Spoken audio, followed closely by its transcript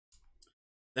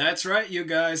That's right, you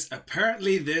guys.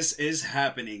 Apparently, this is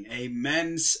happening. A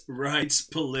men's rights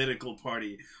political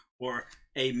party, or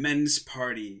a men's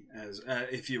party, as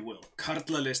if you will.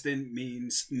 Kartlalisten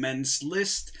means men's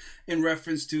list, in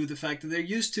reference to the fact that there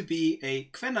used to be a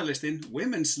Kvennalistin,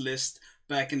 women's list,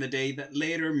 back in the day that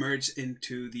later merged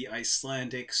into the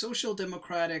Icelandic Social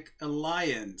Democratic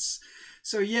Alliance.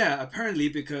 So yeah, apparently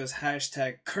because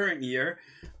hashtag current year,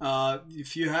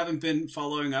 if you haven't been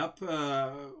following up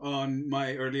on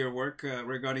my earlier work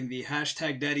regarding the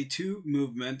hashtag Daddy2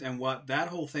 movement and what that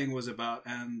whole thing was about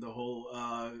and the whole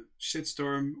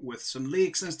shitstorm with some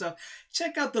leaks and stuff,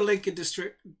 check out the link in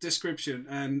description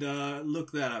and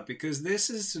look that up because this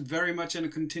is very much in a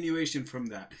continuation from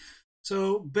that.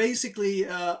 So basically,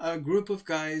 a group of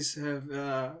guys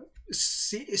have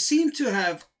seem to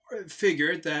have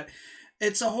figured that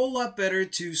it's a whole lot better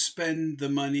to spend the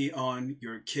money on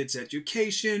your kids'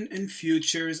 education and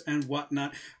futures and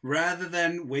whatnot rather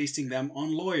than wasting them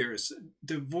on lawyers,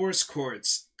 divorce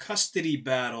courts, custody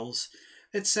battles,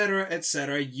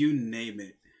 etc., you name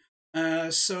it.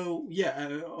 So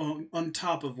yeah, on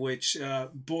top of which,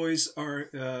 boys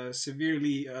are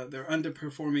severely they're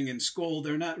underperforming in school.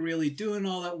 They're not really doing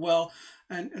all that well,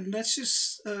 and let's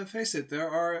just face it. There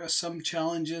are some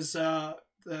challenges that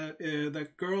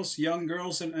young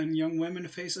girls, and young women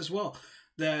face as well.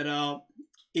 That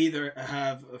either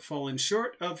have fallen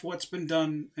short of what's been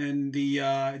done in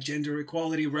the gender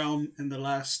equality realm in the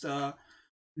last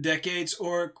decades,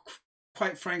 or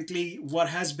quite frankly, what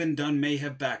has been done may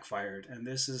have backfired, and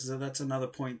that's another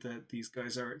point that these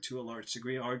guys are to a large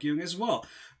degree arguing as well.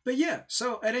 But yeah,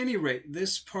 so at any rate,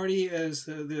 this party is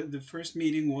the first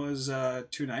meeting was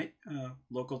tonight,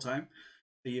 local time,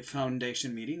 the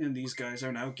foundation meeting, and these guys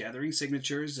are now gathering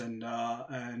signatures and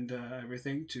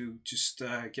everything to just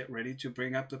get ready to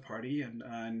bring up the party and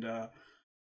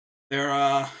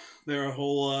their their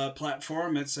whole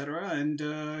platform, etc.,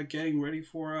 and getting ready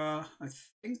for. I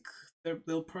think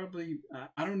they'll probably.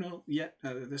 I don't know yet.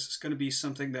 This is going to be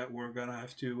something that we're gonna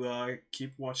have to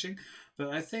keep watching. But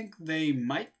I think they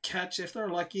might catch, if they're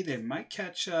lucky, they might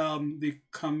catch the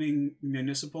coming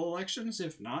municipal elections.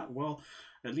 If not, well,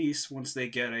 at least once they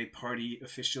get a party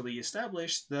officially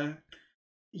established, they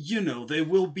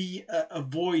will be a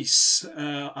voice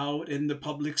out in the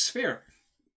public sphere.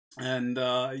 And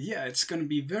yeah, it's going to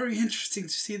be very interesting to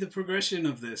see the progression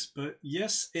of this. But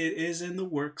yes, it is in the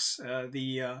works.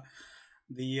 The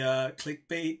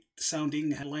clickbait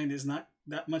sounding headline is not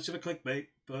that much of a clickbait,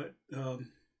 but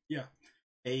yeah,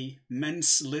 a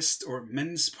men's list or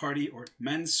men's party or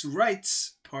men's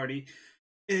rights party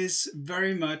is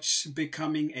very much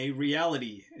becoming a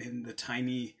reality in the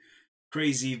tiny,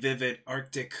 crazy, vivid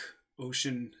Arctic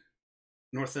Ocean,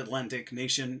 North Atlantic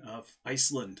nation of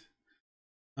Iceland.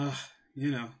 Uh, you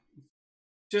know,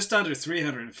 just under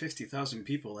 350,000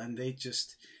 people, and they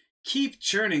just keep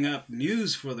churning up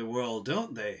news for the world,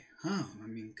 don't they? Huh? I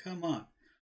mean, come on.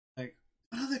 Like,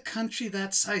 what other country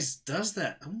that size does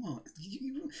that?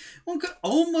 One could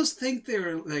almost think they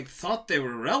were like thought they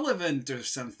were relevant or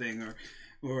something, or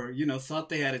thought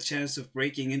they had a chance of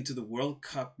breaking into the World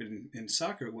Cup in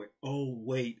soccer.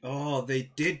 Oh,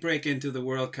 they did break into the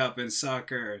World Cup in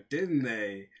soccer, didn't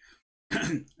they?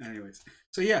 Anyways,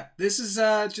 so yeah, this is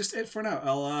just it for now.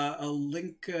 I'll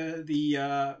link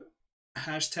the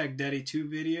hashtag Daddy2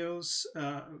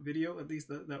 video, at least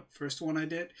the first one I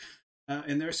did,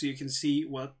 in there, so you can see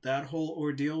what that whole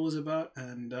ordeal was about,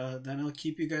 and then I'll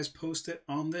keep you guys posted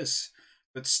on this.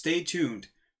 But stay tuned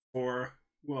for,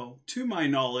 well, to my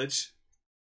knowledge,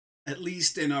 at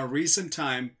least in our recent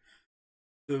time,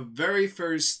 the very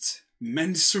first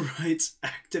men's rights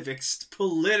activist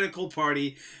political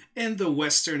party in the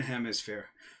Western Hemisphere.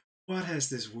 What has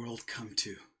this world come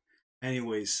to?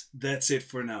 Anyways, that's it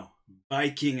for now.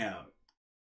 Viking out.